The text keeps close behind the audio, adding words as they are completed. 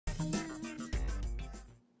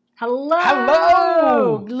Hello.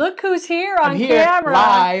 Hello. Look who's here on here, camera.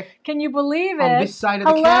 live. Can you believe it? On this side of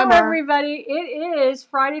the Hello, camera. everybody. It is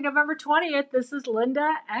Friday, November 20th. This is Linda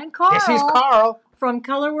and Carl. This is Carl. From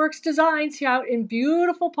Colourwerx Designs out in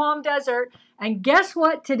beautiful Palm Desert. And guess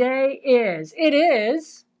what today is? It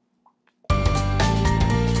is...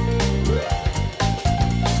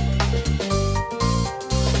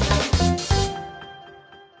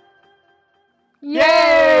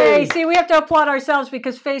 Yay! See, we have to applaud ourselves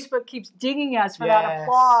because Facebook keeps dinging us for that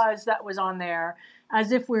applause that was on there,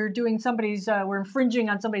 as if we're doing somebody's, we're infringing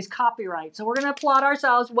on somebody's copyright. So we're going to applaud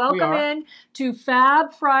ourselves. Welcome in to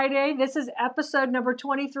Fab Friday. This is episode number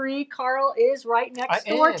 23. Carl is right next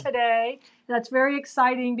door today. That's very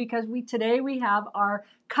exciting because today we have our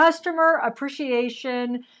customer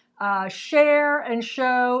appreciation share and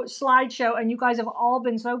show slideshow, and you guys have all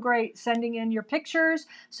been so great sending in your pictures,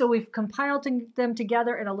 so we've compiled them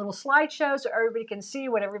together in a little slideshow so everybody can see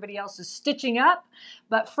what everybody else is stitching up.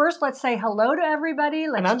 But first, let's say hello to everybody.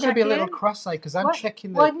 Let's and I'm going to be a little cross-eyed because I'm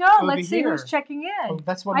checking Well, no, let's see who's checking in. Oh,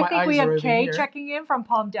 that's what my eyes are over here. I think we have Kay here. checking in from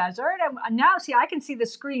Palm Desert. And now, see, I can see the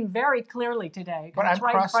screen very clearly today. But I'm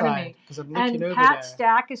right in front of me. because I'm looking over Pat there.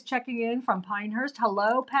 Stack is checking in from Pinehurst.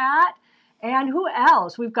 Hello, Pat. And who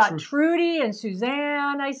else? We've got Trudy and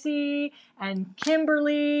Suzanne, I see, and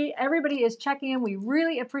Kimberly. Everybody is checking in. We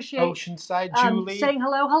really appreciate Oceanside, Julie. Saying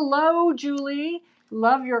hello. Hello, Julie.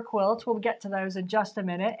 Love your quilts. We'll get to those in just a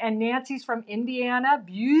minute. And Nancy's from Indiana.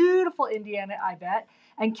 Beautiful Indiana, I bet.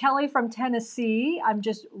 And Kelly from Tennessee. I'm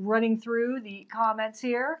just running through the comments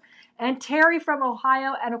here. And Terry from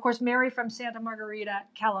Ohio, and of course Mary from Santa Margarita,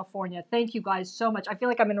 California. Thank you guys so much. I feel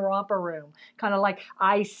like I'm in a romper room, kind of like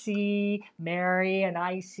I see Mary and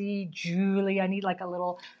I see Julie. I need like a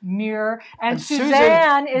little mirror. And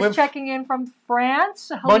Suzanne is checking in from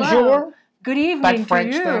France. Hello. Bonjour. Good evening to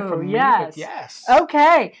you. Yes.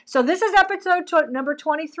 Okay. So this is episode number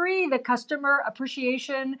 23, the customer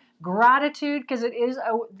appreciation gratitude, because it is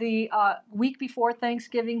the week before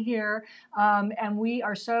Thanksgiving here. And we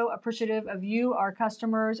are so appreciative of you, our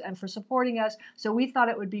customers, and for supporting us. So we thought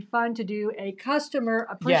it would be fun to do a customer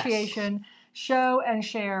appreciation show and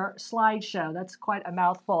share slideshow. That's quite a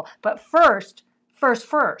mouthful. But first,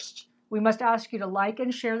 we must ask you to like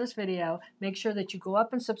and share this video. Make sure that you go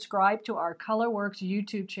up and subscribe to our Colourwerx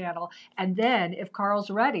YouTube channel. And then, if Carl's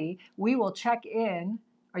ready, we will check in.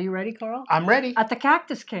 Are you ready, Carl? I'm ready. At the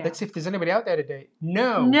cactus camp. Let's see if there's anybody out there today.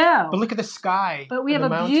 No. But look at the sky. But we have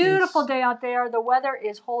a beautiful day out there. The weather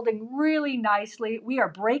is holding really nicely. We are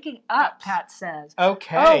breaking up, Pat says.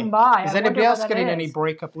 Okay. Oh, my. Is anybody else getting any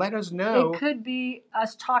breakup? Let us know. It could be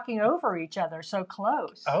us talking over each other so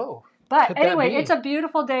close. Oh. But anyway, it's a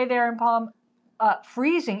beautiful day there in Palm.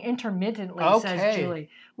 Freezing intermittently, says Julie.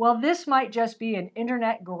 Well, this might just be an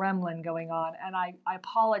internet gremlin going on, and I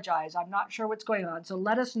apologize. I'm not sure what's going on. So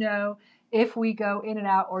let us know if we go in and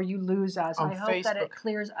out or you lose us. I hope that it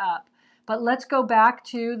clears up. But let's go back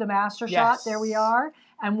to the master shot. There we are.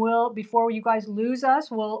 And before you guys lose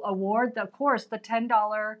us, we'll award, of course, the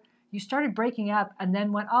 $10. You started breaking up and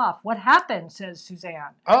then went off. What happened, says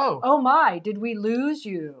Suzanne. Oh my, did we lose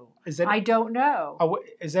you? I don't know.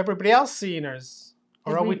 Is everybody else seeing us?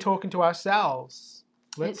 Or are we talking to ourselves?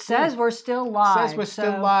 It says we're still live. It says we're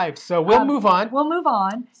still live. So we'll move on. We'll move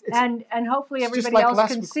on. And hopefully everybody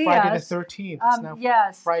else can see us. Friday the 13th. It's now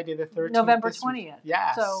Friday the 13th. November 20th.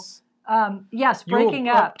 Yes. So, yes, breaking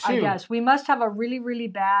up, I guess. We must have a really, really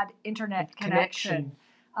bad internet connection.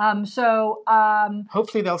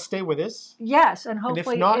 Hopefully they'll stay with us. Yes, and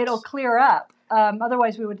hopefully it'll clear up.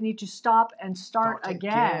 Otherwise, we would need to stop and start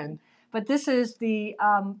again. But this is the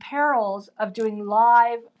perils of doing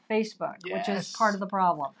live Facebook, which is part of the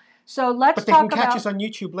problem. So let's talk about... But they can catch us on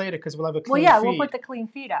YouTube later because we'll have a clean feed. We'll put the clean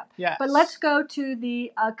feed up. Yes. But let's go to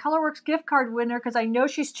the Colourwerx gift card winner because I know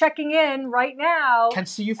she's checking in right now. Can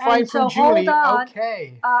see you fine from Julie.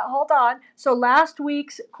 Okay. Hold on. So last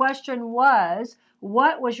week's question was...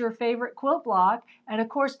 What was your favorite quilt block? And of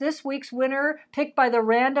course, this week's winner, picked by the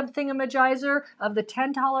random thingamajizer of the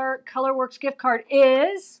 $10 Colourwerx gift card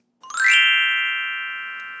is...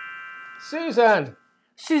 Suzanne.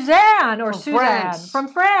 Suzanne from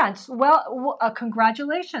France. Well,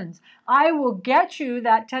 congratulations. I will get you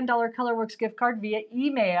that $10 Colourwerx gift card via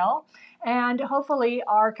email. And hopefully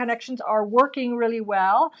our connections are working really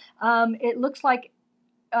well. It looks like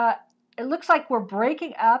we're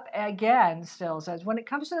breaking up again still. Says, when it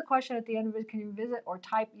comes to the question at the end of it, can you visit or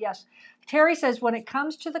type? Yes. Terry says, when it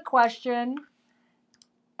comes to the question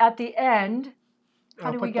at the end,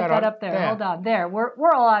 How do we get that up there? Hold on. There.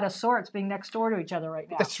 We're all out of sorts being next door to each other right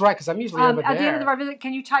now. That's right, because I'm usually over there. At the end of our visit,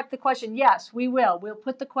 can you type the question? Yes, we will. We'll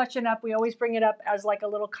put the question up. We always bring it up as like a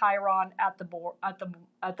little chyron at the board,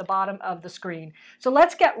 at the bottom of the screen. So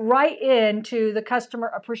let's get right into the customer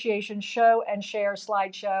appreciation show and share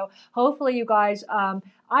slideshow. Hopefully you guys,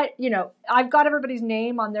 I've got everybody's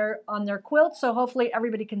name on their quilts, so hopefully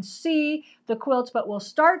everybody can see the quilts, but we'll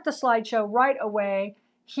start the slideshow right away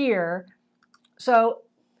here. So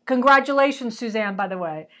congratulations, Suzanne, by the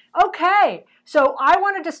way. Okay, so I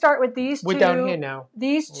wanted to start with these two. We're down here now.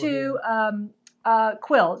 These two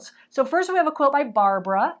quilts. So first we have a quilt by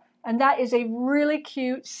Barbara, and that is a really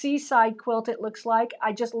cute seaside quilt, it looks like.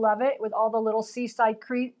 I just love it with all the little seaside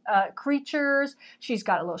creatures. She's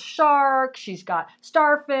got a little shark, she's got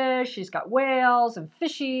starfish, she's got whales and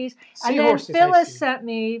fishies. And then Phyllis sent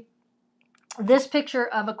me this picture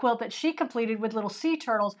of a quilt that she completed with little sea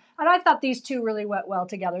turtles, and I thought these two really went well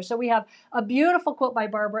together. So we have a beautiful quilt by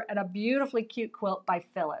Barbara and a beautifully cute quilt by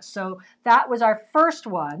Phyllis. So that was our first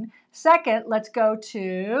one. Second, let's go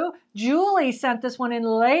to Julie. Sent this one in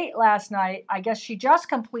late last night. I guess she just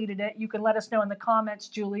completed it. You can let us know in the comments,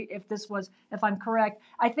 Julie, if I'm correct.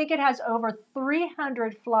 I think it has over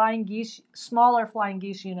 300 flying geese, smaller flying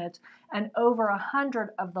geese units, and over 100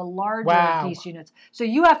 of the larger geese units. So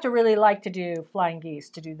you have to really like to do flying geese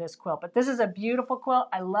to do this quilt. But this is a beautiful quilt.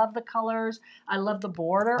 I love the colors. I love the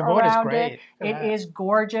border around it. It is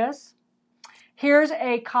gorgeous. Here's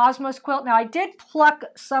a Cosmos quilt. Now, I did pluck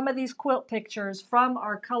some of these quilt pictures from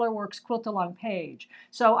our Colourwerx quilt-along page.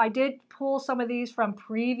 So I did pull some of these from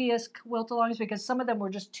previous quilt-alongs because some of them were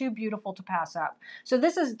just too beautiful to pass up. So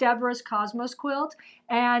this is Deborah's Cosmos quilt,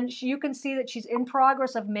 and you can see that she's in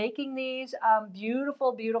progress of making these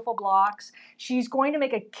beautiful, beautiful blocks. She's going to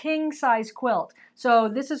make a king-size quilt. So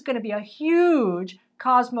this is going to be a huge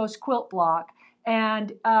Cosmos quilt block.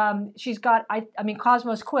 And she's got,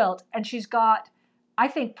 Cosmos quilt, and she's got, I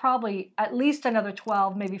think, probably at least another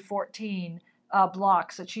 12, maybe 14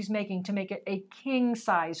 blocks that she's making to make it a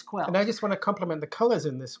king-size quilt. And I just want to compliment the colors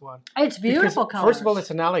in this one. It's beautiful colors. First of all, it's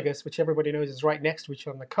analogous, which everybody knows is right next to each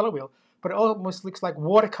other on the color wheel, but it almost looks like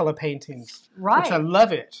watercolor paintings, which I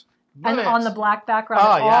love it. And on the black background,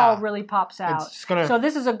 it all really pops out. So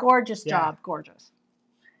this is a gorgeous job, gorgeous.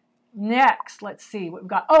 Next, let's see what we've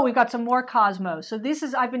got. Oh, we've got some more Cosmos. So this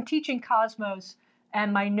is, I've been teaching Cosmos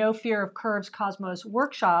and my No Fear of Curves Cosmos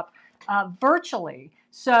workshop virtually.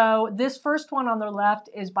 So this first one on the left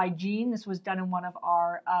is by Jean. This was done in one of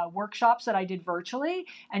our workshops that I did virtually,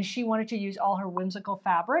 and she wanted to use all her whimsical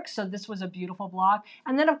fabrics. So this was a beautiful block.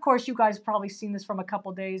 And then, of course, you guys probably seen this from a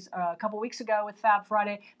couple weeks ago with Fab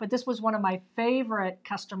Friday, but this was one of my favorite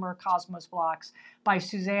customer Cosmos blocks by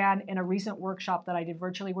Suzanne in a recent workshop that I did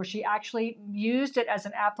virtually, where she actually used it as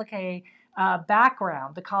an applique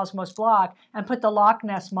background, the Cosmos block, and put the Loch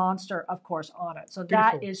Ness Monster, of course, on it. So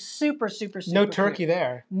that is super, super, super No turkey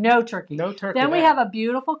there. No turkey. No turkey Then we have a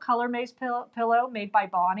beautiful color maze pillow made by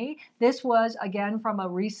Bonnie. This was, again, from a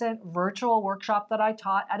recent virtual workshop that I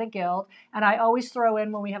taught at a guild. And I always throw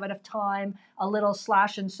in, when we have enough time, a little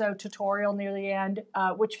slash and sew tutorial near the end,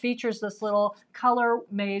 which features this little color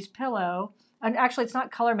maze pillow. And actually, it's not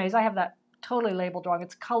color maze. I have that totally labeled wrong.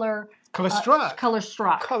 It's color struck. Color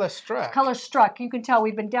struck. You can tell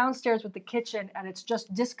we've been downstairs with the kitchen, and it's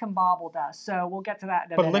just discombobbled us. So we'll get to that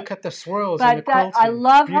in a minute. But look at the swirls and the quilting. I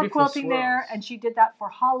love her quilting there, and she did that for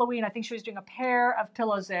Halloween. I think she was doing a pair of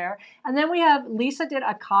pillows there. And then we have Lisa did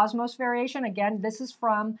a Cosmos variation. Again, this is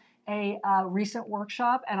from a recent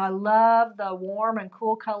workshop, and I love the warm and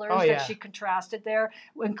cool colors that she contrasted there,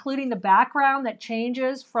 including the background that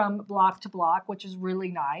changes from block to block, which is really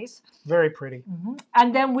nice. Very pretty.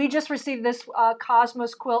 And then we just received this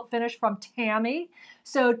Cosmos quilt finish from Tammy.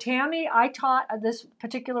 So Tammy, I taught this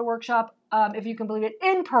particular workshop, if you can believe it,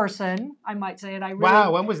 in person, I might say it.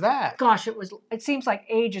 Wow, when was that? Gosh, it seems like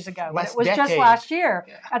ages ago. It was just last year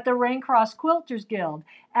at the Raincross Quilters Guild.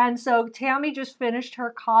 And so Tammy just finished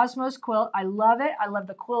her Cosmos quilt. I love it. I love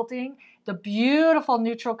the quilting, the beautiful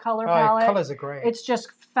neutral color palette. The colors are great. It's just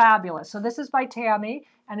fabulous. So this is by Tammy,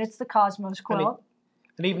 and it's the Cosmos quilt.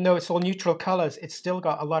 And even though it's all neutral colors, it's still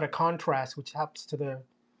got a lot of contrast, which helps to the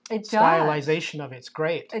stylization of it. It's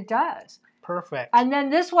great. It does. perfect. And then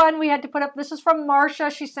this one we had to put up. This is from Marcia.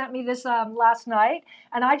 She sent me this last night,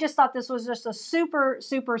 and I just thought this was just a super,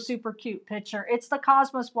 super, super cute picture. It's the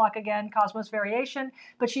Cosmos block again, Cosmos variation,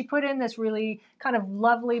 but she put in this really kind of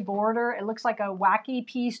lovely border. It looks like a wacky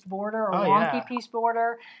pieced border or wonky pieced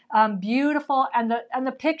border. Beautiful, and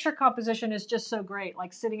the picture composition is just so great.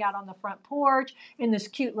 Like sitting out on the front porch in this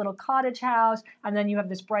cute little cottage house, and then you have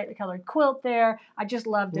this brightly colored quilt there. I just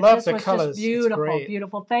loved it. This was just beautiful,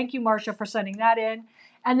 beautiful. Thank you, Marcia, for sending that in.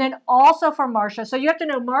 And then also from Marcia, so you have to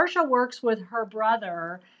know Marcia works with her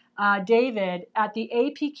brother, David, at the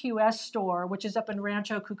APQS store, which is up in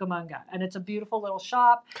Rancho Cucamonga. And it's a beautiful little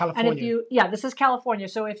shop. California. And if you, this is California.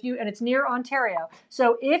 So if you, and it's near Ontario.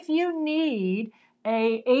 So if you need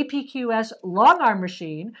a APQS long arm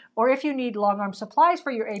machine, or if you need long arm supplies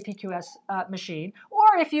for your APQS machine,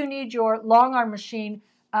 or if you need your long arm machine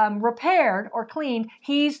repaired or cleaned,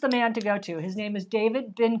 he's the man to go to. His name is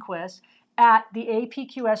David Binquist at the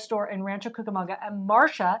APQS store in Rancho Cucamonga, and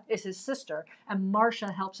Marcia is his sister, and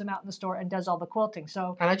Marcia helps him out in the store and does all the quilting.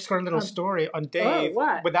 So, and I just got a little story on Dave.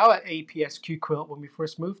 With our APSQ quilt, when we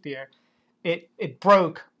first moved here, it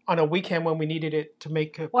broke on a weekend when we needed it to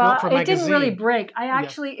make a quilt for a magazine. It didn't really break.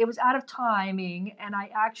 It was out of timing, and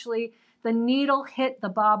the needle hit the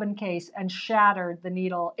bobbin case and shattered the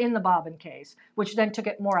needle in the bobbin case, which then took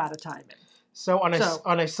it more out of timing. So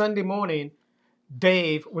on a Sunday morning,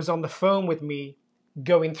 Dave was on the phone with me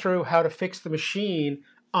going through how to fix the machine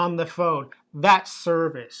on the phone. That's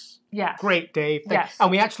service. Yes. Great, Dave. Yes.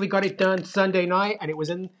 And we actually got it done Sunday night, and it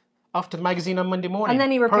was off to the magazine on Monday morning. And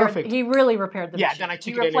then he really repaired the machine. Yeah, then I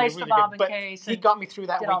took it in. He replaced the bobbin case. He got me through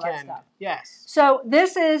that weekend. Yes. So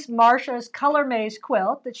this is Marcia's Color Maze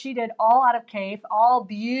quilt that she did all out of Cape, all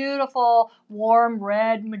beautiful, warm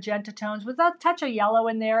red, magenta tones with a touch of yellow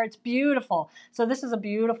in there. It's beautiful. So this is a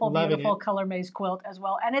beautiful, beautiful Color Maze quilt as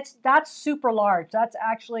well. And that's super large. That's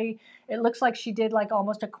actually, it looks like she did like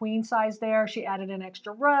almost a queen size there. She added an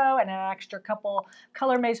extra row and an extra couple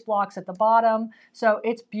Color Maze blocks at the bottom. So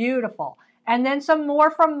it's beautiful. And then some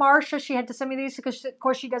more from Marcia. She had to send me these because, of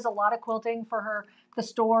course, she does a lot of quilting for the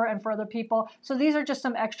store and for other people. So these are just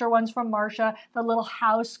some extra ones from Marcia. The little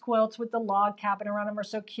house quilts with the log cabin around them are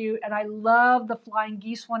so cute. And I love the flying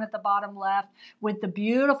geese one at the bottom left with the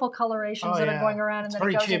beautiful colorations that are going around. And then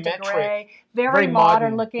it goes into gray. Very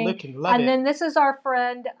modern looking. And then this is our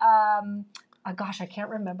friend... gosh, I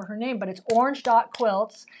can't remember her name, but it's Orange Dot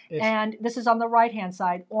Quilts, and this is on the right-hand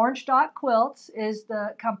side. Orange Dot Quilts is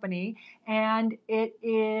the company, and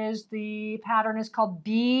the pattern is called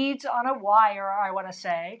Beads on a Wire, I want to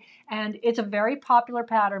say, and it's a very popular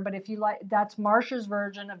pattern, but if you like, that's Marcia's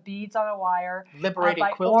version of Beads on a Wire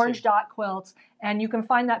by Orange Dot Quilts, and you can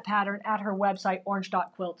find that pattern at her website,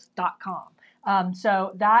 orangedotquilts.com.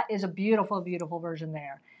 So that is a beautiful, beautiful version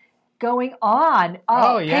there. Going on,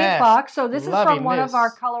 paint box. So this is from one of our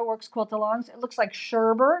Colourwerx quilt-alongs. It looks like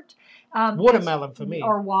sherbet. Watermelon for me.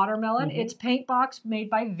 Or watermelon. It's paint box made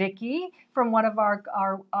by Vicky from one of our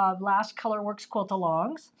last Colourwerx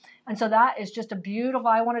quilt-alongs. And so that is just a beautiful,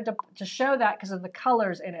 I wanted to show that because of the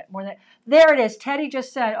colors in it. There it is. Teddy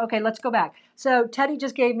just said, okay, let's go back. So Teddy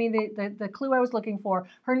just gave me the clue I was looking for.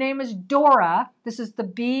 Her name is Dora. This is the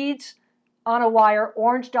Beads on a Wire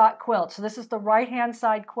Orange Dot Quilt. So this is the right-hand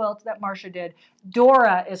side quilt that Marcia did.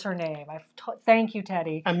 Dora is her name. Thank you,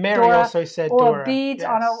 Teddy. And Mary also said Dora. Beads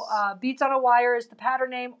on a Wire is the pattern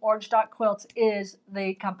name. Orange Dot Quilts is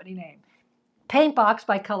the company name. Paint Box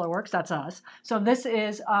by Colourwerx, that's us. So this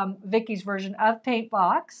is Vicky's version of Paint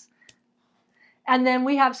Box. And then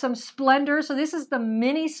we have some Splendor. So this is the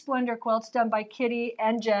mini Splendor quilts done by Kitty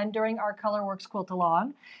and Jen during our Colourwerx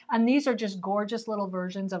quilt-along. And these are just gorgeous little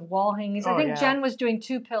versions of wall hangings. I think Jen was doing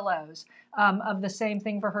 2 pillows of the same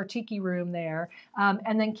thing for her tiki room there.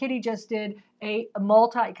 And then Kitty just did a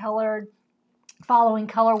multicolored following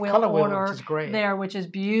color wheel order which is great. There, which is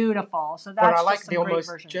beautiful. So that's I like just some great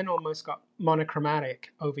versions. Jen almost got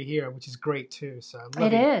monochromatic over here, which is great too. So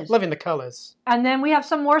loving the colors. And then we have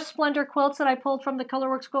some more Splendor quilts that I pulled from the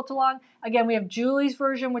Colourwerx quilt-along. Again, we have Julie's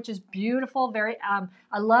version, which is beautiful. Very,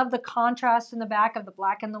 I love the contrast in the back of the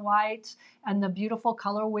black and the whites and the beautiful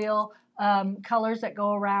color wheel colors that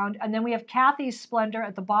go around. And then we have Kathy's Splendor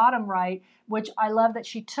at the bottom right, which I love that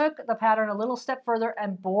she took the pattern a little step further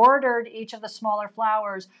and bordered each of the smaller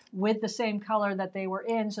flowers with the same color that they were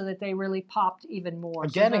in so that they really popped even more.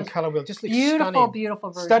 Again, in color wheel, just looks beautiful,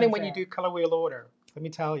 beautiful versions. Stunning when you do color wheel order, let me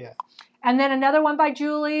tell you. And then another one by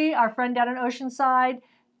Julie, our friend down in Oceanside.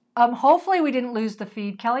 Hopefully we didn't lose the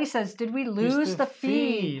feed. Kelly says, did we lose the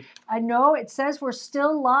feed? I know it says we're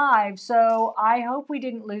still live, so I hope we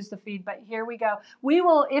didn't lose the feed, but here we go. We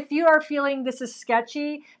will, if you are feeling this is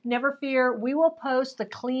sketchy, never fear, we will post the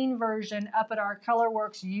clean version up at our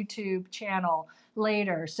Colourwerx YouTube channel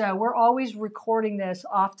later. So we're always recording this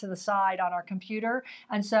off to the side on our computer,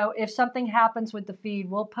 and so if something happens with the feed,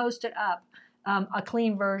 we'll post it up. A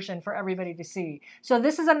clean version for everybody to see. So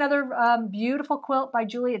this is another beautiful quilt by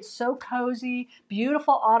Julie. It's so cozy,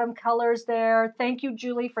 beautiful autumn colors there. Thank you,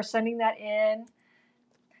 Julie, for sending that in.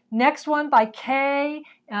 Next one by Kay,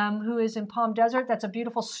 who is in Palm Desert. That's a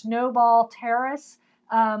beautiful snowball terrace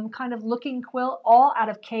kind of looking quilt, all out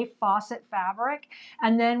of Kay Fawcett fabric.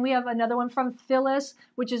 And then we have another one from Phyllis,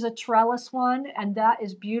 which is a trellis one, and that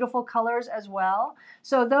is beautiful colors as well.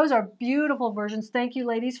 So those are beautiful versions. Thank you,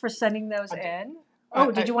 ladies, for sending those in.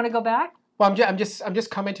 Oh, did you want to go back? Well, I'm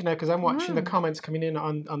just commenting now because I'm watching the comments coming in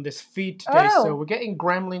on this feed today. Oh. So we're getting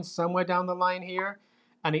gremlins somewhere down the line here,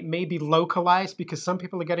 and it may be localized because some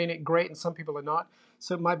people are getting it great and some people are not.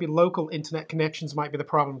 So it might be local internet connections might be the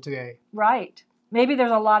problem today. Right. Maybe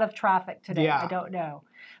there's a lot of traffic today. Yeah. I don't know.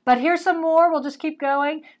 But here's some more. We'll just keep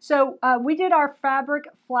going. So we did our fabric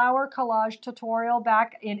flower collage tutorial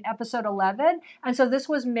back in episode 11. And so this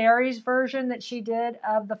was Mary's version that she did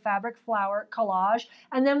of the fabric flower collage.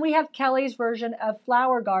 And then we have Kelly's version of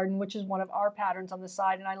Flower Garden, which is one of our patterns on the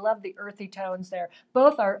side. And I love the earthy tones there.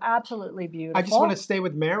 Both are absolutely beautiful. I just want to stay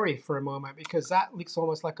with Mary for a moment because that looks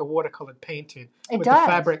almost like a watercolored painting. With the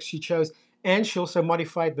fabric she chose. And she also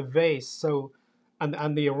modified the vase. So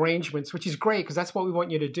and the arrangements, which is great because that's what we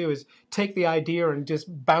want you to do is take the idea and just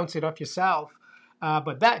bounce it off yourself.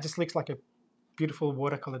 But that just looks like a beautiful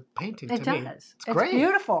watercolored painting to me. It does. It's great. It's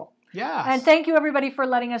beautiful. Yeah. And thank you, everybody, for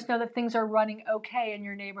letting us know that things are running okay in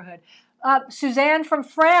your neighborhood. Suzanne from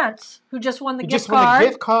France, who just won the gift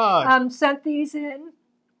card, sent these in.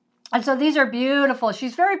 And so these are beautiful.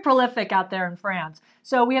 She's very prolific out there in France.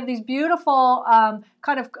 So we have these beautiful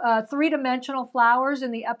kind of three-dimensional flowers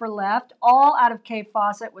in the upper left, all out of Kay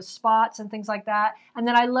Fawcett with spots and things like that. And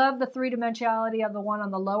then I love the three-dimensionality of the one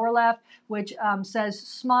on the lower left, which says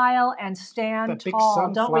smile and stand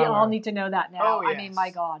tall. Don't we all need to know that now? Oh, yes. I mean, my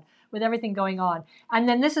God, with everything going on. And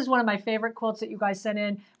then this is one of my favorite quilts that you guys sent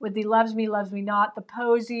in with the Loves Me Not, the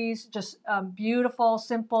posies, just beautiful,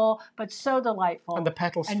 simple, but so delightful. And the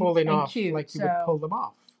petals falling off cute. like you would pull them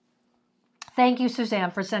off. Thank you,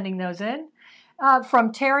 Suzanne, for sending those in.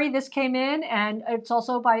 From Terry, this came in, and it's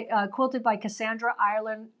also by quilted by Cassandra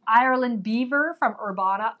Ireland Beaver from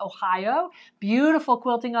Urbana, Ohio. Beautiful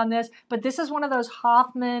quilting on this, but this is one of those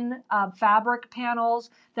Hoffman fabric panels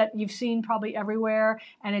that you've seen probably everywhere,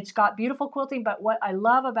 and it's got beautiful quilting, but what I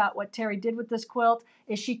love about what Terry did with this quilt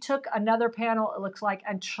is she took another panel, it looks like,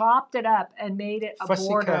 and chopped it up and made it a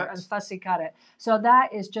border and fussy cut it. So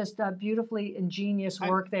that is just a beautifully ingenious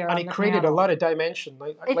work there. And it created a lot of dimension.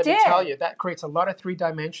 Let me tell you, that creates a lot of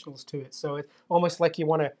three-dimensionals to it. So it's almost like you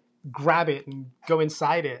want to grab it and go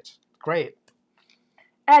inside it. Great.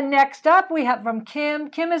 And next up, we have from Kim.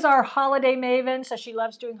 Kim is our holiday maven, so she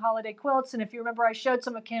loves doing holiday quilts. And if you remember, I showed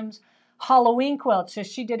some of Kim's Halloween quilts. So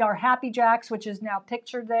she did our Happy Jacks, which is now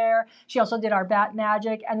pictured there. She also did our Bat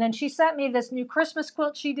Magic. And then she sent me this new Christmas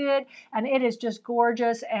quilt she did, and it is just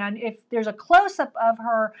gorgeous. And if there's a close-up of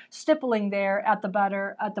her stippling there at the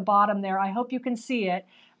bottom there, I hope you can see it.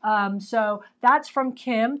 So that's from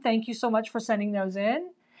Kim. Thank you so much for sending those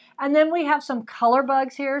in. And then we have some color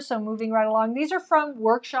bugs here, so moving right along. These are from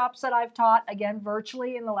workshops that I've taught, again,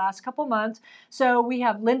 virtually in the last couple months. So we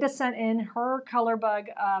have Linda sent in her color bug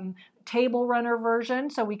table runner version,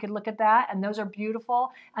 so we could look at that, and those are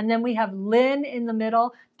beautiful. And then we have Lynn in the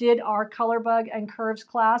middle, did our color bug and curves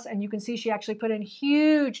class, and you can see she actually put in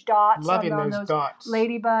huge dots on those dots.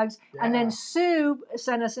 Ladybugs. Yeah. And then Sue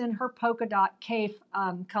sent us in her polka dot cave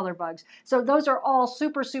color bugs. So those are all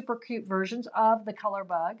super, super cute versions of the color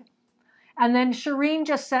bug. And then Shireen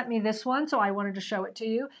just sent me this one, so I wanted to show it to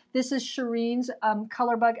you. This is Shireen's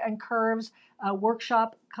color bug and curves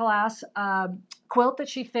workshop class quilt that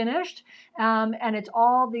she finished, and it's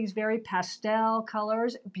all these very pastel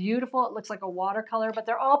colors, beautiful. It looks like a watercolor, but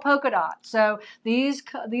they're all polka dots. So these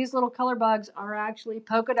little color bugs are actually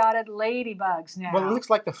polka dotted ladybugs now. Well, it looks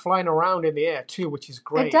like they're flying around in the air too, which is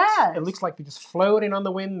great. It does. It looks like they're just floating on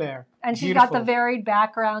the wind there. And she's got the varied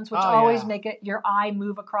backgrounds, which always make your eye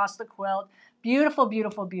move across the quilt. Beautiful,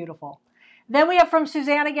 beautiful, beautiful. Then we have from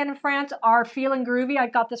Suzanne again in France, our Feel and Groovy. I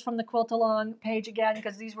got this from the Quilt Along page again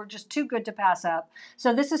because these were just too good to pass up.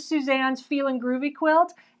 So this is Suzanne's Feel and Groovy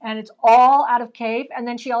quilt, and it's all out of Cape. And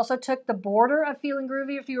then she also took the border of Feel and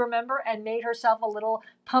Groovy, if you remember, and made herself a little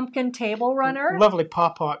pumpkin table runner. Lovely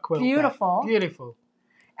pop art quilt. Beautiful. Beautiful.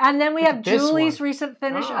 And then we have Julie's recent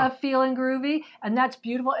finish of Feel and Groovy, and that's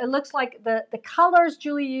beautiful. It looks like the colors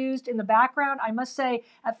Julie used in the background. I must say,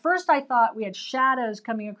 at first I thought we had shadows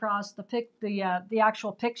coming across the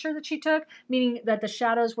actual picture that she took, meaning that the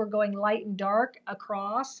shadows were going light and dark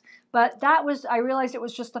across. But I realized it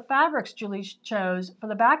was just the fabrics Julie chose for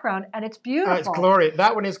the background, and it's beautiful. It's glorious.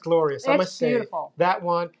 That one is glorious. I must say, beautiful. That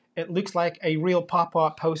one, it looks like a real pop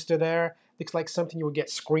art poster there. Looks like something you would get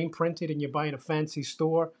screen printed and you buy in a fancy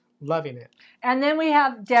store. Loving it. And then we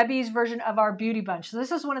have Debbie's version of our Beauty Bunch. So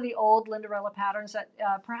this is one of the old Lindarella patterns that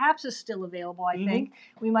perhaps is still available, I think.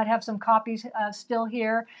 We might have some copies still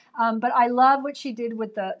here. But I love what she did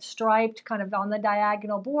with the striped kind of on the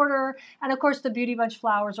diagonal border. And of course the Beauty Bunch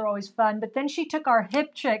flowers are always fun. But then she took our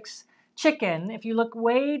hip chicken. If you look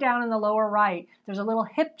way down in the lower right, there's a little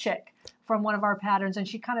hip chick from one of our patterns, and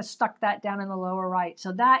she kind of stuck that down in the lower right.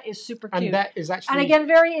 So that is super cute. And that is actually... And again,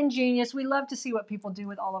 very ingenious. We love to see what people do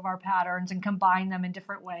with all of our patterns and combine them in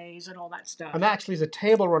different ways and all that stuff. And that actually is a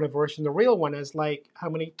table runner version. The real one is like, how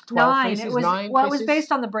many? 12 faces? It was, 9 well, faces? It was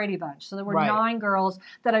based on the Brady Bunch. So there were 9 girls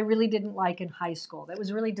that I really didn't like in high school. That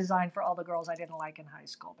was really designed for all the girls I didn't like in high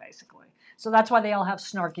school, basically. So that's why they all have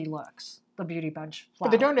snarky looks, the Beauty Bunch flowers.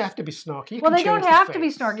 But they don't have to be snarky. Well, they don't have to be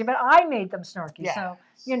snarky, but I made them snarky. Yes. So,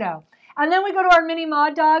 you know. And then we go to our mini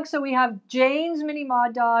mod dog. So we have Jane's mini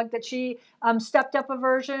mod dog that she stepped up a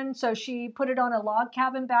version. So she put it on a log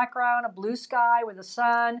cabin background, a blue sky with a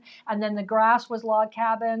sun, and then the grass was log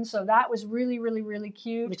cabin. So that was really, really, really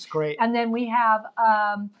cute. Looks great. And then we have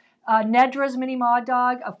Nedra's mini mod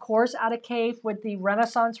dog, of course, out of Cape with the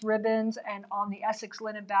Renaissance ribbons and on the Essex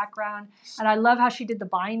linen background. And I love how she did the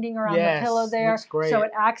binding around the pillow there. Looks great. So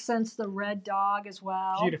it accents the red dog as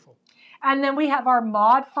well. Beautiful. And then we have our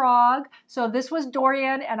Mod Frog. So this was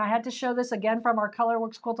Dorian, and I had to show this again from our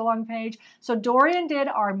Colourwerx Quilt Along page. So Dorian did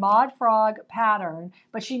our Mod Frog pattern,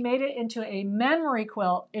 but she made it into a memory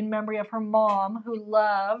quilt in memory of her mom who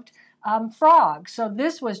loved frogs. So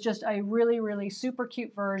this was just a really, really super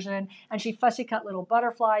cute version, and she fussy cut little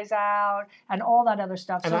butterflies out and all that other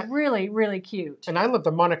stuff. So really, really cute. And I love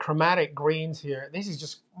the monochromatic greens here. This is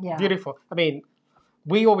just beautiful. I mean,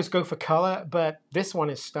 we always go for color, but this one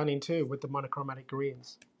is stunning too with the monochromatic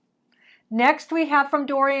greens. Next we have from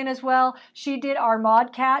Dorian as well. She did our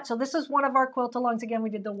Mod Cat. So this is one of our quilt alongs. Again, we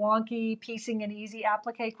did the wonky piecing and easy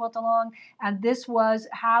applique quilt along. And this was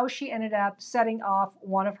how she ended up setting off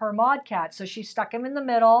one of her Mod Cats. So she stuck him in the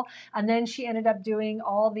middle, and then she ended up doing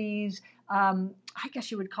all these, I guess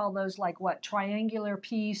you would call those like what, triangular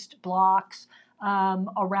pieced blocks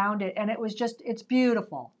around it, and it was just, it's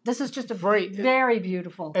beautiful. This is just a very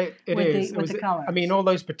beautiful it is. With the colors. I mean, all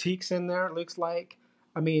those batiks in there, it looks like,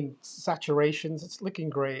 I mean, saturations, it's looking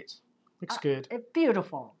great. Looks good.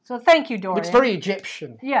 Beautiful. So thank you, Dorian. Looks very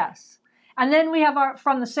Egyptian. Yes. And then we have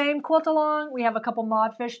from the same quilt along, we have a couple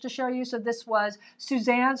modfish to show you. So this was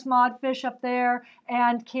Suzanne's modfish up there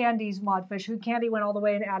and Candy's modfish, who Candy went all the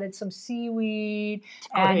way and added some seaweed.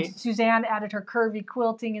 And Suzanne added her curvy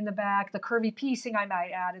quilting in the back, the curvy piecing I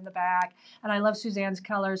might add in the back. And I love Suzanne's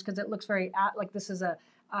colors because it looks very, like this is a,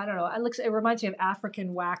 I don't know, it reminds me of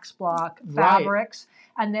African wax block fabrics.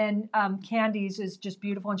 And then Candy's is just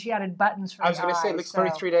beautiful, and she added buttons for the eyes. I was going to say, it looks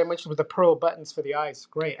very three-dimensional with the pearl buttons for the eyes.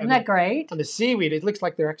 Great. Isn't that great? And the seaweed, it looks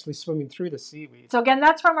like they're actually swimming through the seaweed. So again,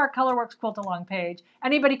 that's from our Colourwerx Quilt Along page.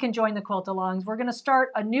 Anybody can join the Quilt Alongs. We're going to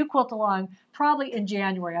start a new Quilt Along probably in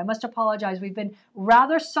January. I must apologize. We've been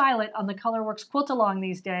rather silent on the Colourwerx Quilt Along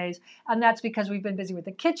these days, and that's because we've been busy with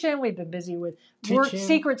the kitchen. We've been busy with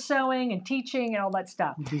secret sewing and teaching and all that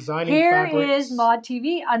stuff. Designing Here fabrics. is Mod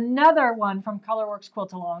TV, another one from Colourwerx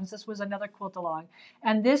Quilt Alongs. This was another quilt along.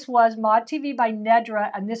 And this was Mod TV by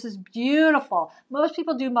Nedra, and this is beautiful. Most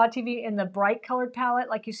people do Mod TV in the bright colored palette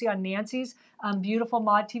like you see on Nancy's beautiful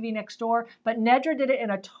Mod TV next door, but Nedra did it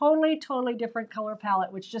in a totally, totally different color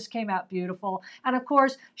palette, which just came out beautiful. And of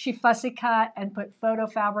course, she fussy cut and put photo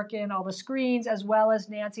fabric in all the screens, as well as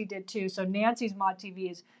Nancy did too. So Nancy's Mod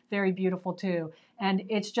TV is very beautiful too. And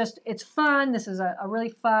it's just, it's fun. This is a really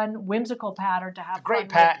fun, whimsical pattern to have fun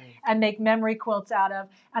with and make memory quilts out of.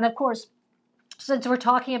 And of course, since we're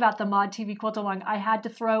talking about the Mod TV quilt along, I had to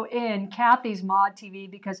throw in Kathy's Mod TV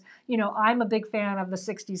because, you know, I'm a big fan of the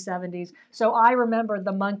 60s, 70s. So I remember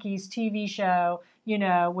the Monkees TV show, you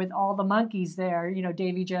know, with all the monkeys there, you know,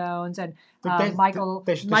 Davy Jones and Michael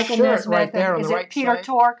Nesmith. Right there on is the it right Peter side?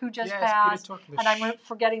 Tork who just Yes, passed? Peter Tork, and I'm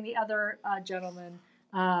forgetting the other gentleman.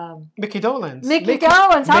 Mickey Dolenz. Mickey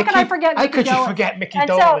Dolenz. How can I forget Mickey Dolenz? How could you forget Mickey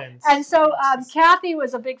Dolenz? And so Kathy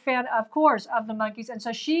was a big fan, of course, of the Monkees. And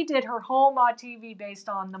so she did her whole Mod TV based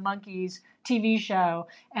on the Monkees TV show.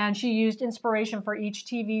 And she used inspiration for each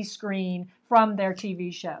TV screen from their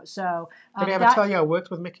TV show. So did I ever tell you I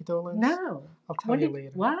worked with Mickey Dolenz? No. I'll tell you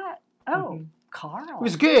later. What? Oh, Carl. It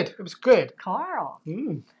was good. It was good. Carl.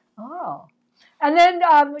 Oh. And then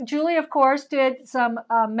Julie, of course, did some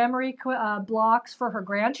memory blocks for her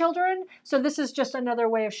grandchildren. So this is just another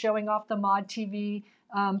way of showing off the Mod TV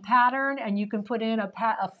pattern. And you can put in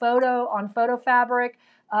a photo on photo fabric,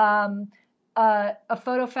 a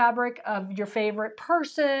photo fabric of your favorite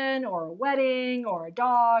person or a wedding or a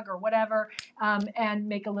dog or whatever, and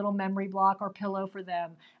make a little memory block or pillow for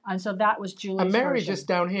them. And so that was Julie's And Mary version. just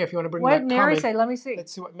down here, if you want to bring what that did Mary comment. say? Let me see.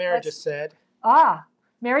 Let's see what Mary just said.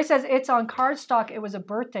 Mary says it's on cardstock. It was a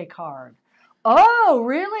birthday card. Oh,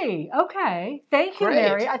 really? Okay. Thank you,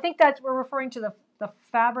 Mary. I think we're referring to the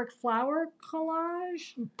fabric flower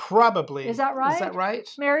collage. Probably. Is that right? Is that right?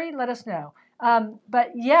 Mary, let us know.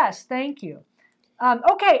 But yes, thank you.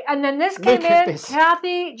 Okay, and then this came in.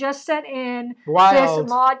 Kathy just sent in this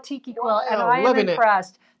Mod Tiki quilt, and I am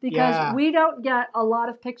impressed because we don't get a lot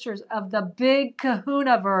of pictures of the big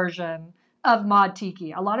kahuna version of Mod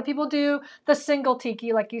Tiki. A lot of people do the single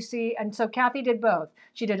tiki like you see, and so Kathy did both.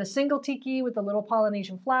 She did a single tiki with the little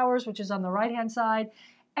Polynesian flowers, which is on the right-hand side,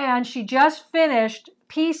 and she just finished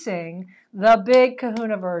piecing the big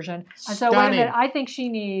kahuna version. And so wait a minute, I think she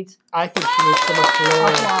needs so much glory.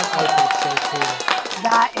 I think so too.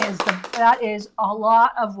 That is a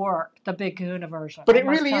lot of work, the big kahuna version. But it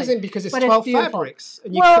really isn't because it's 12 fabrics.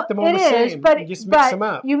 And you put them all the same. But you just mix them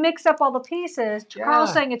up. You mix up all the pieces.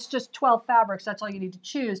 Carl's saying it's just 12 fabrics. That's all you need to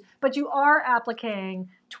choose. But you are appliquing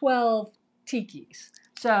 12 tikis.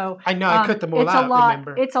 So I know, I cut them all out,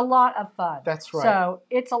 remember. It's a lot of fun. That's right. So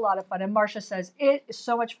it's a lot of fun. And Marcia says, it is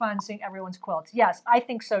so much fun seeing everyone's quilts. Yes, I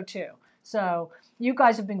think so too. So you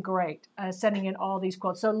guys have been great sending in all these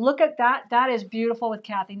quilts. So look at that. That is beautiful with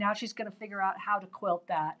Kathy. Now she's going to figure out how to quilt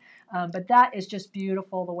that. But that is just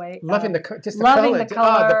beautiful the way. Loving the color.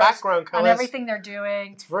 The background colors. And everything they're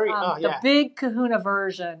doing. It's very, the big kahuna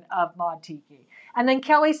version of Mod Tiki. And then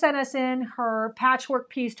Kelly sent us in her patchwork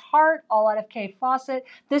pieced heart, all out of Kay Fawcett.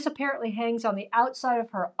 This apparently hangs on the outside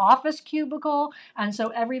of her office cubicle. And so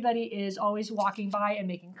everybody is always walking by and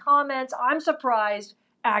making comments. I'm surprised,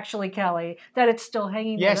 actually, Kelly, that it's still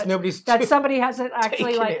hanging there. Yes, that somebody hasn't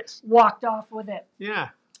actually walked off with it. Yeah.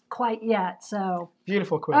 Quite yet. So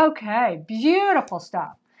beautiful quilt. Okay, beautiful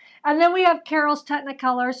stuff. And then we have Carol's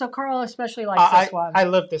Technicolor. So Carl especially likes this one. I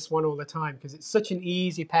love this one all the time because it's such an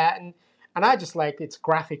easy pattern. And I just like its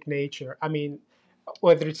graphic nature. I mean,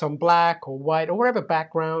 whether it's on black or white or whatever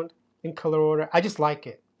background in color order, I just like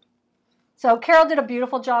it. So Carol did a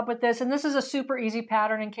beautiful job with this, and this is a super easy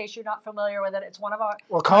pattern in case you're not familiar with it. It's one of our...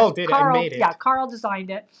 Well, Carl did it and made it. Yeah, Carl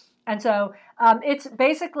designed it. And so it's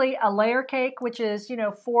basically a layer cake, which is,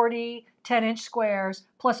 40 10-inch squares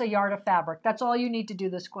plus a yard of fabric. That's all you need to do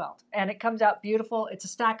this quilt. And it comes out beautiful. It's a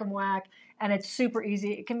stack and whack, and it's super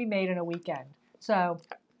easy. It can be made in a weekend. So...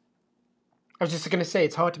 I was just going to say,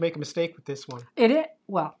 it's hard to make a mistake with this one. It is?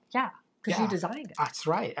 Well, yeah, because you designed it. That's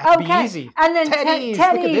right. That'd be easy. And then Teddy, look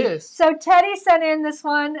at this. So Teddy sent in this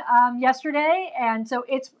one yesterday, and so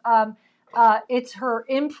it's her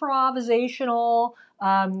improvisational,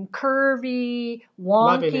 curvy,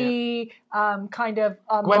 wonky, kind of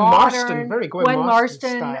modern, very Gwen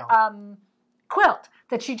Marston style. Quilt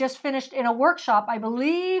that she just finished in a workshop. I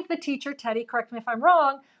believe the teacher, Teddy, correct me if I'm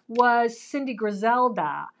wrong, was Cindy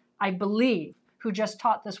Griselda, I believe, who just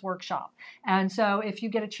taught this workshop. And so if you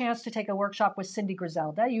get a chance to take a workshop with Cindy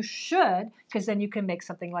Griselda, you should, because then you can make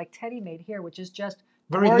something like Teddy made here, which is just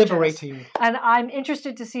very gorgeous. Liberating. And I'm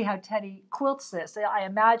interested to see how Teddy quilts this. I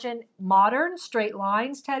imagine modern, straight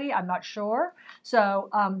lines, Teddy. I'm not sure. So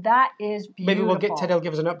that is beautiful. Maybe Teddy will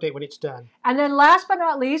give us an update when it's done. And then last but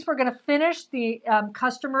not least, we're going to finish the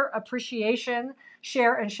customer appreciation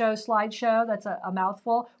share and show slideshow. That's a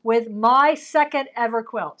mouthful, with my second ever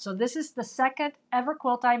quilt. So this is the second ever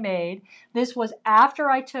quilt I made. This was after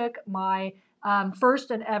I took my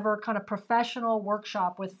first and ever kind of professional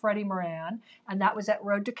workshop with Freddie Moran, and that was at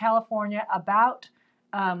Road to California about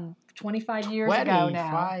 25 years ago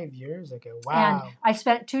now. 25 years ago. Wow. And I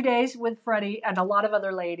spent 2 days with Freddie and a lot of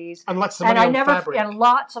other ladies. And lots of money on fabric. And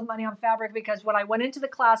lots of money on fabric, because when I went into the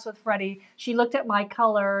class with Freddie, she looked at my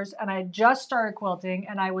colors, and I had just started quilting,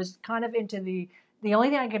 and I was kind of into the only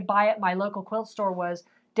thing I could buy at my local quilt store was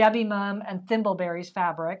Debbie Mum and Thimbleberry's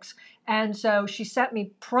fabrics. And so she sent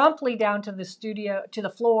me promptly down to the studio, to the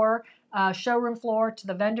floor, showroom floor, to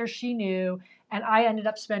the vendor she knew. And I ended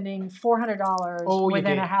up spending $400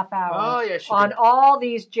 within a half hour on all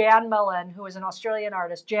these Jan Mullen, who is an Australian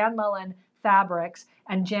artist, Jan Mullen fabrics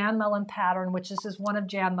and Jan Mullen pattern, which this is one of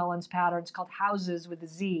Jan Mullen's patterns called Houses with a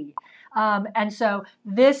Z. And so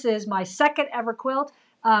this is my second ever quilt.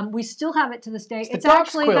 We still have it to this day. It's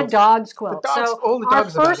actually the dog's quilt. So our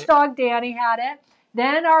first dog, Danny, had it.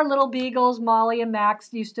 Then our little beagles, Molly and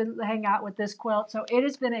Max, used to hang out with this quilt. So it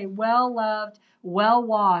has been a well-loved,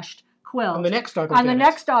 well-washed quilt. And the next dog will get it. And the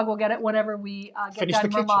next dog will get it whenever we get done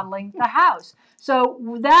remodeling the house. So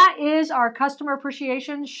that is our customer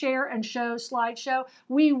appreciation share and show slideshow.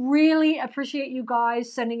 We really appreciate you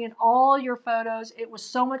guys sending in all your photos. It was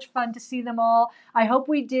so much fun to see them all. I hope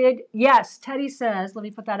we did. Yes, Teddy says, let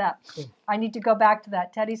me put that up. I need to go back to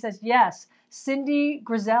that. Teddy says, yes, Cindy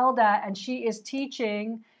Griselda, and she is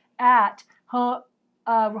teaching at home,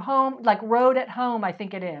 like Road at Home, I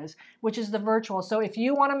think it is, which is the virtual. So if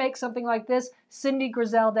you want to make something like this, Cindy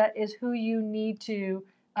Griselda is who you need to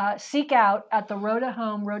seek out at the Road at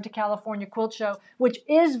Home, Road to California Quilt Show, which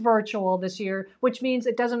is virtual this year, which means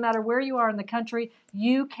it doesn't matter where you are in the country,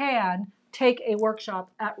 you can take a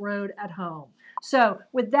workshop at Road at Home. So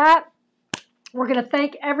with that, we're going to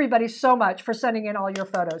thank everybody so much for sending in all your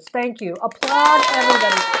photos. Thank you. Applaud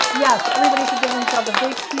everybody. Yes, everybody should give themselves a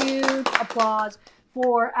big, huge applause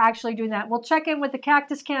for actually doing that. We'll check in with the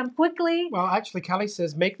Cactus Cam quickly. Well, actually, Kelly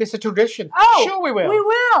says, make this a tradition. Oh, sure we will. We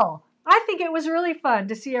will. I think it was really fun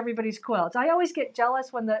to see everybody's quilts. I always get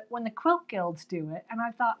jealous when the quilt guilds do it, and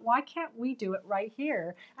I thought, why can't we do it right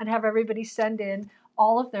here and have everybody send in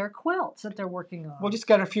all of their quilts that they're working on? We'll just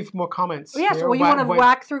get a few more comments. Yes, well, you want to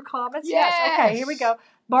whack through comments? Yes. Okay, here we go.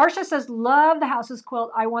 Marcia says, love the Houses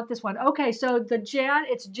quilt. I want this one. Okay, so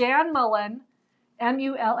it's Jan Mullen,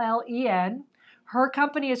 M-U-L-L-E-N. Her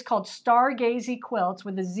company is called Stargazy Quilts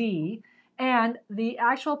with a Z, and the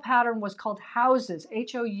actual pattern was called Houses,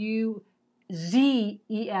 H-O-U-Z-E-S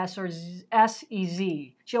or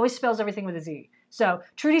S-E-Z. She always spells everything with a Z. So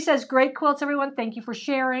Trudy says, great quilts, everyone. Thank you for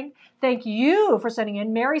sharing. Thank you for sending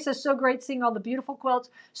in. Mary says, so great seeing all the beautiful quilts.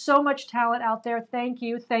 So much talent out there. Thank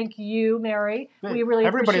you. Thank you, Mary. We really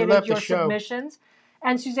appreciated your submissions.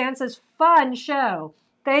 And Suzanne says, fun show.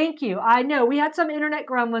 Thank you. I know we had some internet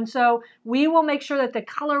grumbling, so we will make sure that the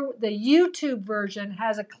YouTube version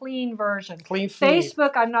has a clean version. Clean feed.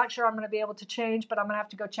 Facebook, I'm not sure I'm going to be able to change, but I'm going to have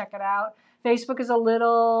to go check it out. Facebook is a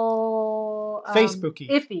little Facebooky.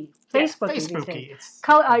 Iffy. Yeah, Facebooky.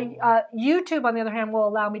 YouTube, on the other hand, will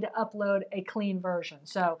allow me to upload a clean version.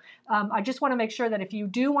 So I just want to make sure that if you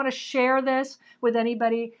do want to share this with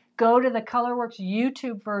anybody, go to the Colourwerx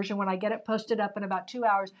YouTube version. When I get it posted up in about 2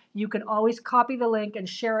 hours, you can always copy the link and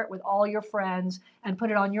share it with all your friends and put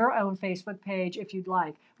it on your own Facebook page if you'd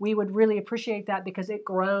like. We would really appreciate that because it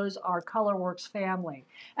grows our Colourwerx family.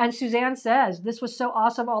 And Suzanne says, this was so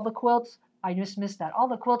awesome. All the quilts, I just missed that. All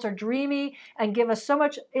the quilts are dreamy and give us so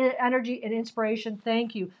much energy and inspiration.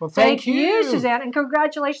 Thank you. Well, thank you, Suzanne. And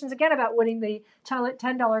congratulations again about winning the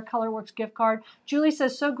 $10 Colourwerx gift card. Julie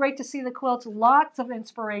says, so great to see the quilts. Lots of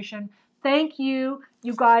inspiration. Thank you,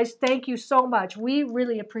 you guys. Thank you so much. We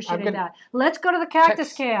really appreciated that. Let's go to the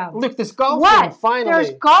Cactus Cam. Look, there's golfing, finally.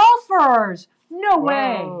 There's golfers. No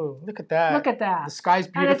way. Look at that. Look at that. The sky's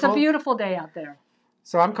beautiful. And it's a beautiful day out there.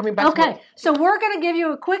 So I'm coming back. Okay, so we're going to give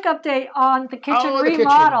you a quick update on the kitchen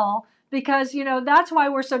remodel because, you know, that's why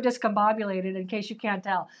we're so discombobulated, in case you can't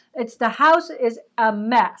tell. The house is a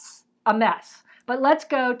mess, But let's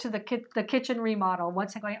go to the kitchen remodel.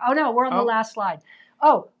 What's it going? Oh, no, we're on the last slide.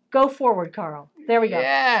 Oh, go forward, Carl. There we go.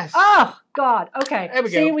 Yes. Oh, God. Okay. There we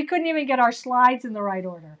go. See, we couldn't even get our slides in the right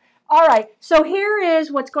order. All right, so here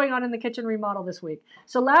is what's going on in the kitchen remodel this week.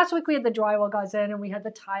 So last week we had the drywall guys in, and we had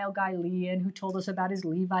the tile guy Lee in, who told us about his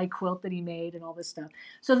Levi quilt that he made and all this stuff.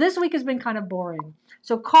 So this week has been kind of boring.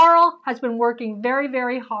 So Carl has been working very,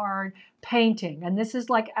 very hard painting, and this is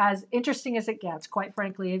like as interesting as it gets, quite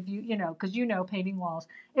frankly, if you know, because you know painting walls.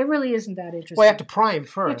 It really isn't that interesting. Well, you have to prime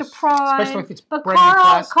first. You have to prime. Especially if it's but brand new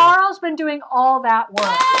plastic. Carl's been doing all that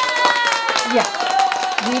work. Yes,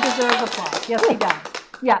 he deserves applause. Yes, he does.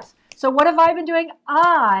 Yes. So what have I been doing?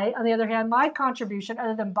 On the other hand, my contribution,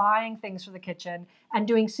 other than buying things for the kitchen and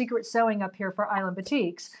doing secret sewing up here for Island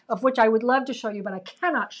Boutiques, of which I would love to show you, but I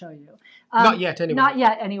cannot show you. Not yet, anyway. Not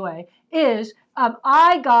yet, anyway. Is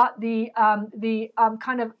I got the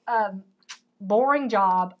kind of boring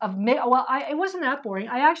job of it wasn't that boring.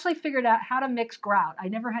 I actually figured out how to mix grout. I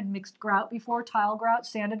never had mixed grout before, tile grout,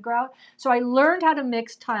 sanded grout. So I learned how to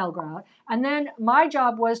mix tile grout, and then my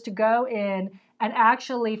job was to go in and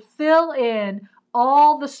actually fill in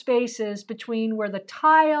all the spaces between where the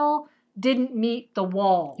tile didn't meet the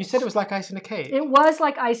wall. You said it was like icing a cake. It was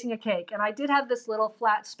like icing a cake, and I did have this little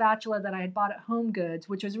flat spatula that I had bought at Home Goods,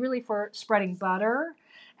 which was really for spreading butter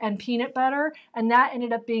and peanut butter, and that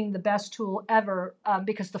ended up being the best tool ever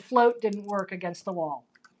because the float didn't work against the wall.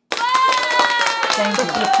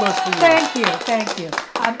 Thank you. Thank you.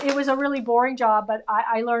 It was a really boring job, but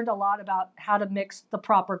I learned a lot about how to mix the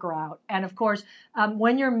proper grout. And of course,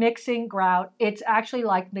 when you're mixing grout, it's actually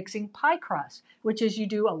like mixing pie crust, which is you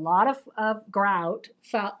do a lot of grout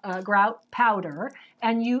powder,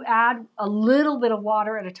 and you add a little bit of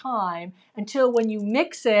water at a time until when you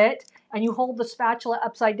mix it and you hold the spatula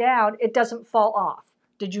upside down, it doesn't fall off.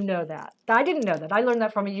 Did you know that? I didn't know that. I learned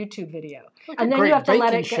that from a YouTube video. Like and then you have to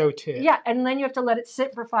let it show too. Yeah, and then you have to let it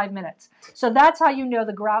sit for 5 minutes. So that's how you know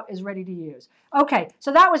the grout is ready to use. Okay,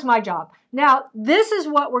 so that was my job. Now, this is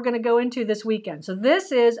what we're going to go into this weekend. So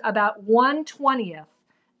this is about 1/20th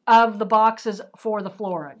of the boxes for the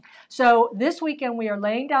flooring. So this weekend we are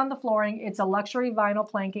laying down the flooring. It's a luxury vinyl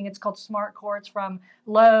planking. It's called Smart Core. It's from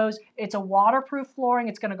Lowe's. It's a waterproof flooring.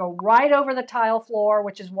 It's going to go right over the tile floor,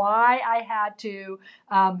 which is why I had to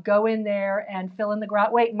go in there and fill in the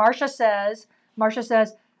grout. Wait, Marcia says,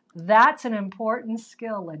 that's an important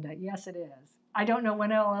skill, Linda. Yes, it is. I don't know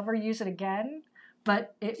when I'll ever use it again,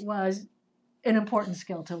 but it was an important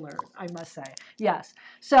skill to learn, I must say. Yes.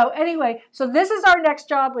 So anyway, so this is our next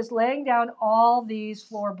job, was laying down all these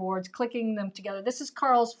floorboards, clicking them together. This is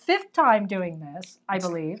Carl's 5th time doing this, I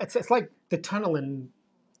believe. It's like the tunnel in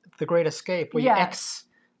The Great Escape, where you X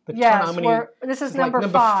the tunnel. This is number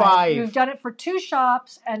 5. We've done it for 2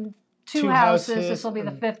 shops and 2 houses. This will be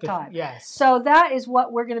the 5th time. Yes. So that is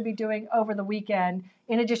what we're going to be doing over the weekend,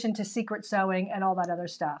 in addition to secret sewing and all that other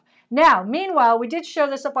stuff. Now, meanwhile, we did show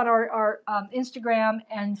this up on our Instagram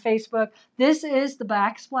and Facebook. This is the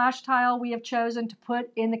backsplash tile we have chosen to put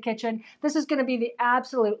in the kitchen. This is going to be the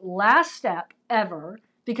absolute last step ever,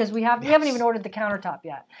 because we haven't even ordered the countertop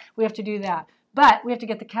yet. We have to do that. But we have to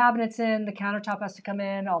get the cabinets in, the countertop has to come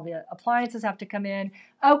in, all the appliances have to come in.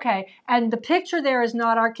 Okay, and the picture there is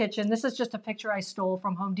not our kitchen. This is just a picture I stole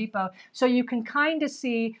from Home Depot. So you can kind of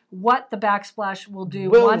see what the backsplash will do.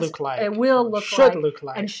 It will look like.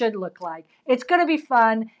 And should look like. It's going to be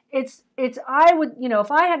fun. I would,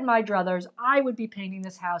 if I had my druthers, I would be painting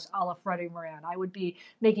this house a la Freddie Moran. I would be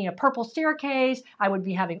making a purple staircase. I would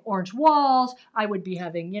be having orange walls. I would be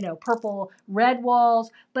having, purple, red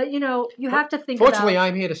walls. But, you have to think about... Fortunately,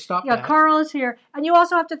 I'm here to stop that. Yeah, Carl is here. And you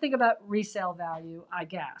also have to think about resale value, I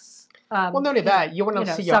guess. Well, not only that, you want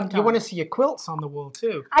to see your quilts on the wall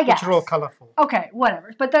too. I guess. Which are all colorful. Okay,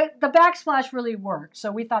 whatever. But the backsplash really worked,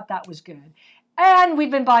 so we thought that was good. And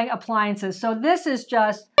we've been buying appliances. So this is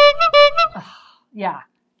just,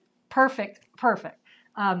 perfect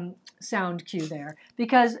sound cue there.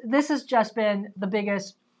 Because this has just been the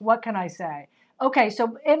biggest, what can I say? Okay,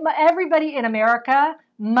 so everybody in America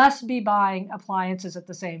must be buying appliances at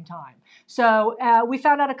the same time. So we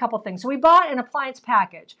found out a couple things. So we bought an appliance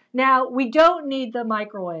package. Now, we don't need the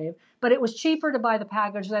microwave, but it was cheaper to buy the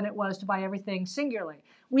package than it was to buy everything singularly.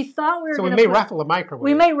 We thought we were going to... So we may raffle the microwave.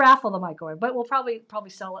 We may raffle the microwave, but we'll probably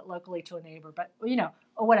sell it locally to a neighbor, but,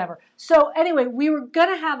 or whatever. So anyway, we were going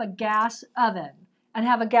to have a gas oven and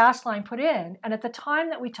have a gas line put in. And at the time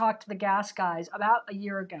that we talked to the gas guys about a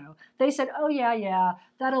year ago, they said, oh, yeah,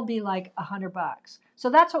 that'll be like $100. So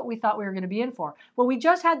that's what we thought we were going to be in for. Well, we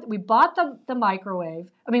bought the microwave.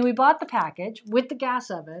 We bought the package with the gas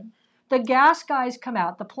oven. The gas guys come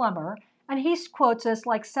out, the plumber, and he quotes us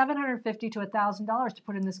like $750 to $1,000 to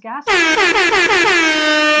put in this gas oven.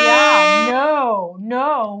 Yeah,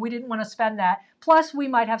 no, we didn't want to spend that. Plus, we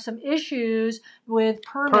might have some issues with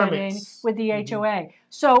permitting with the HOA.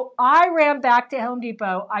 So I ran back to Home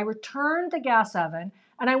Depot. I returned the gas oven,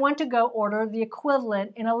 and I went to go order the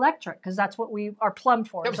equivalent in electric, because that's what we are plumbed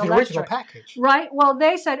for. That was the original package. Right? Well,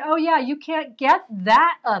 they said, oh, yeah, you can't get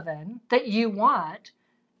that oven that you want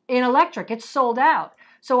in electric. It's sold out.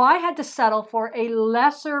 So I had to settle for a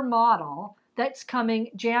lesser model that's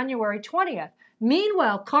coming January 20th.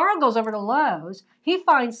 Meanwhile, Carl goes over to Lowe's. He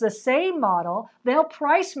finds the same model. They'll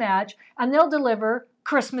price match, and they'll deliver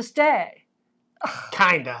Christmas Day.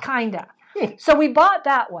 Kinda. So we bought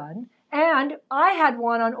that one, and I had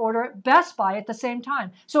one on order at Best Buy at the same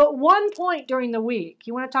time. So at one point during the week,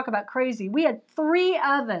 you want to talk about crazy, we had 3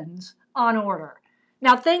 ovens on order.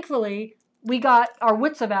 Now, thankfully, we got our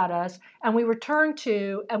wits about us, and we returned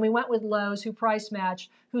 2, and we went with Lowe's, who price matched,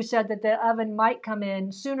 who said that the oven might come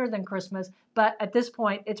in sooner than Christmas, but at this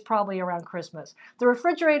point, it's probably around Christmas. The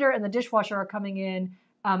refrigerator and the dishwasher are coming in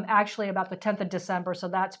actually about the 10th of December, so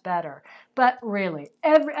that's better. But really,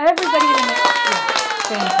 everybody in America,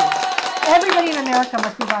 thank you. Everybody in America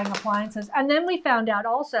must be buying appliances. And then we found out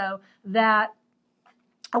also that,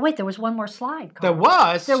 oh wait, there was one more slide, Carl. There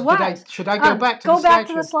was? Should I go back to the slideshow? Go back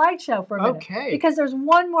to the slideshow for a minute. Okay. Because there's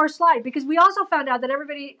one more slide. Because we also found out that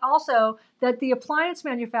that the appliance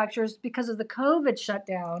manufacturers, because of the COVID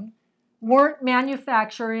shutdown, weren't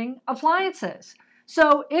manufacturing appliances.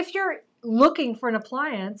 So if you're looking for an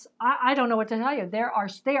appliance, I don't know what to tell you.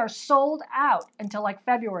 They are sold out until like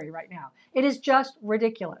February right now. It is just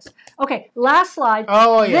ridiculous. Okay, last slide.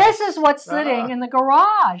 Oh, yeah. This is what's sitting in the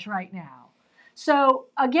garage right now. So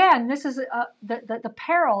again, this is the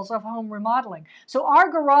perils of home remodeling. So our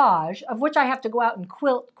garage, of which I have to go out and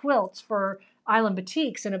quilt quilts for Island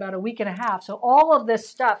Boutiques in about a week and a half. So all of this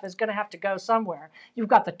stuff is going to have to go somewhere. You've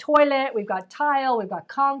got the toilet, we've got tile, we've got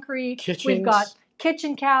concrete, Kitchens. We've got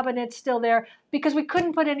kitchen cabinets still there because we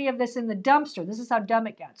couldn't put any of this in the dumpster. This is how dumb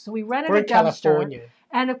it gets. So we rented a dumpster. California.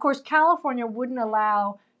 And of course, California wouldn't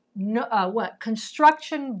allow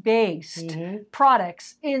construction-based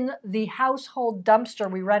products in the household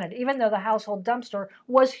dumpster we rented, even though the household dumpster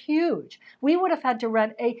was huge. We would have had to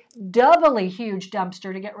rent a doubly huge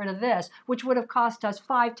dumpster to get rid of this, which would have cost us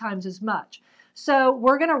 5 times as much. So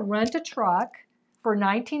we're going to rent a truck for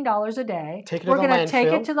 $19 a day. We're going to take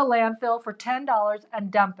it to the landfill for $10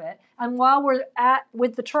 and dump it. And while we're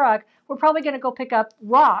with the truck, we're probably going to go pick up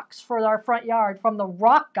rocks for our front yard from the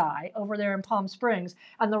rock guy over there in Palm Springs.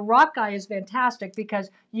 And the rock guy is fantastic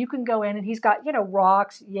because you can go in and he's got,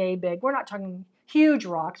 rocks yay big. We're not talking huge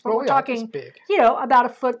rocks, but we're talking, big. About a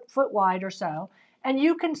foot wide or so. And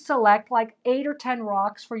you can select like 8 or 10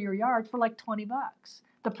 rocks for your yard for like $20.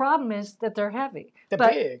 The problem is that they're heavy. They're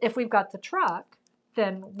but big. If we've got the truck,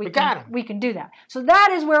 then we can do that. So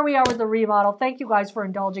that is where we are with the remodel. Thank you guys for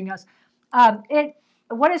indulging us.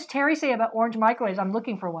 What does Terry say about orange microwaves? I'm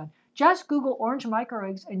looking for one. Just Google orange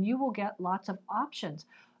microwaves and you will get lots of options.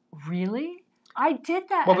 Really? I did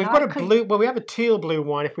that. Well, we've got a blue. Well, we have a teal blue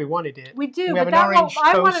one if we wanted it. We do, we have but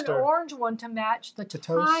I want an orange one to match the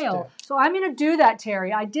tile. So I'm going to do that,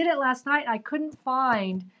 Terry. I did it last night and I couldn't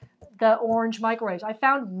find the orange microwaves. I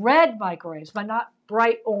found red microwaves, but not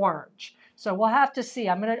bright orange. So we'll have to see.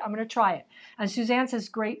 I'm gonna try it. And Suzanne says,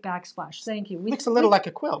 "Great backsplash." Thank you. Looks a little like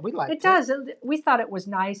a quilt. We like it. It does. We thought it was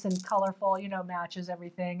nice and colorful. Matches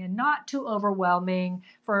everything, and not too overwhelming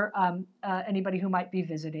for anybody who might be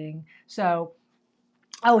visiting. So,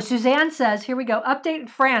 Suzanne says, here we go. Update in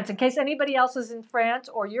France. In case anybody else is in France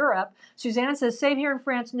or Europe, Suzanne says, same here in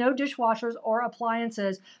France. No dishwashers or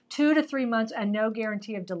appliances. 2 to 3 months and no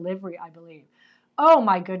guarantee of delivery, I believe. Oh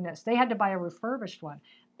my goodness! They had to buy a refurbished one.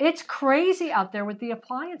 It's crazy out there with the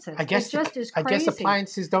appliances. I guess it just is crazy. I guess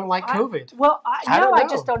appliances don't like COVID. I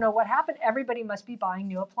just don't know what happened. Everybody must be buying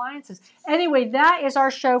new appliances. Anyway, that is our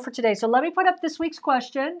show for today. So let me put up this week's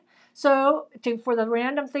question. So for the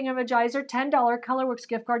random thingamajizer, $10 Colourwerx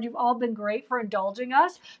gift card. You've all been great for indulging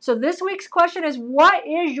us. So this week's question is, what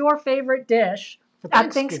is your favorite dish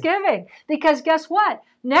at Thanksgiving? Because guess what?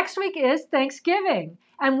 Next week is Thanksgiving.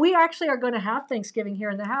 And we actually are going to have Thanksgiving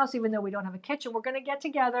here in the house, even though we don't have a kitchen. We're going to get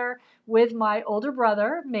together with my older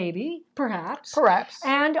brother, maybe, perhaps.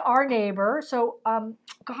 And our neighbor. So,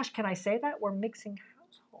 gosh, can I say that? We're mixing households.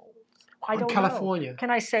 I don't California. know.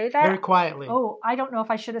 Can I say that? Very quietly. Oh, I don't know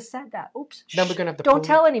if I should have said that. Oops. Then we're going to have to Don't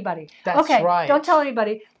tell anybody. That's right. Don't tell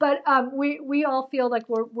anybody. But we all feel like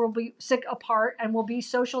we'll be sick apart and we'll be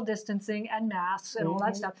social distancing and masks and all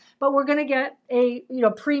that stuff. But we're going to get a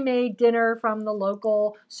pre-made dinner from the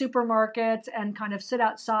local supermarkets and kind of sit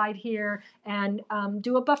outside here and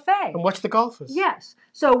do a buffet. And watch the golfers. Yes.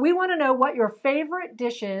 So we want to know what your favorite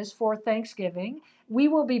dish is for Thanksgiving. We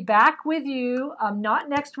will be back with you, not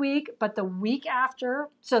next week, but the week after.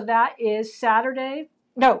 So that is Friday.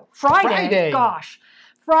 Gosh.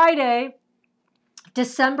 Friday,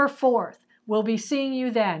 December 4th. We'll be seeing you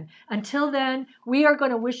then. Until then, we are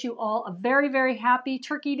going to wish you all a very, very happy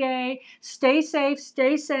Turkey Day. Stay safe,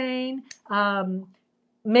 stay sane.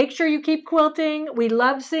 Make sure you keep quilting. We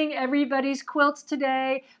love seeing everybody's quilts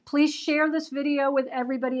today. Please share this video with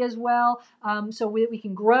everybody as well, so we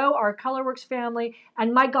can grow our Colourwerx family.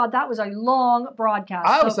 And my God, that was a long broadcast.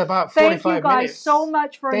 That was about 45 minutes. Thank you guys so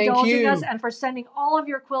much for indulging us you. and for sending all of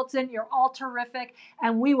your quilts in. You're all terrific.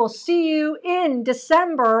 And we will see you in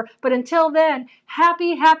December. But until then,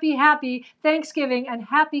 happy, happy, happy Thanksgiving and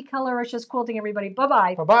happy Colourwerx quilting, everybody.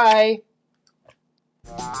 Bye-bye. Bye-bye.